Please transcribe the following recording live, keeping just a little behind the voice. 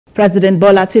President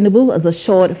Bola Tinubu has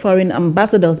assured foreign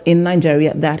ambassadors in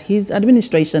Nigeria that his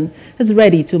administration is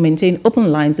ready to maintain open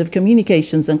lines of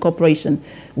communications and cooperation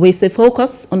with a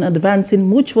focus on advancing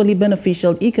mutually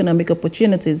beneficial economic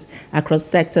opportunities across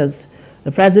sectors.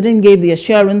 The president gave the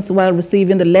assurance while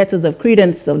receiving the letters of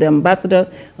credence of the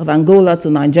ambassador of Angola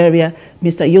to Nigeria,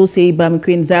 Mr. Jose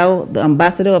Bamquinzao, the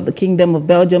ambassador of the Kingdom of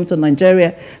Belgium to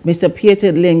Nigeria, Mr.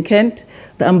 Pieter Linkent,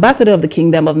 the ambassador of the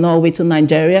Kingdom of Norway to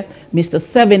Nigeria, Mr.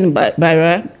 Sevin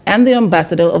Baira, and the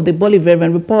ambassador of the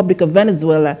Bolivarian Republic of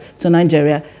Venezuela to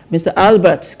Nigeria, Mr.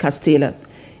 Albert Castilla.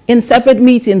 In separate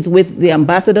meetings with the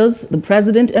ambassadors, the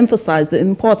president emphasized the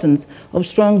importance of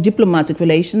strong diplomatic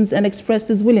relations and expressed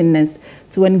his willingness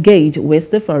to engage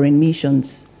with the foreign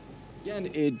missions. Again,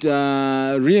 it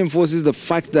reinforces the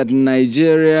fact that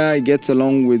Nigeria gets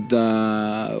along with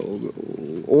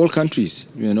all countries,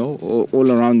 you know, all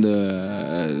around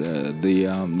the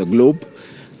globe.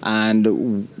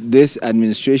 And this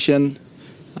administration,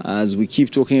 as we keep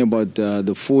talking about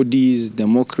the 4Ds,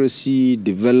 democracy,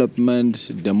 development,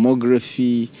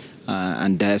 demography,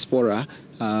 and diaspora,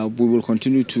 we will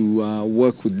continue to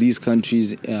work with these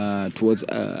countries towards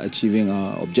achieving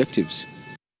our objectives.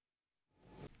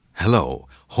 Hello,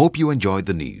 hope you enjoyed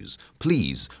the news.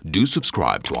 Please do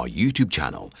subscribe to our YouTube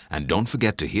channel and don't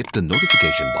forget to hit the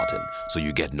notification button so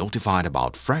you get notified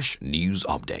about fresh news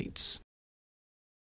updates.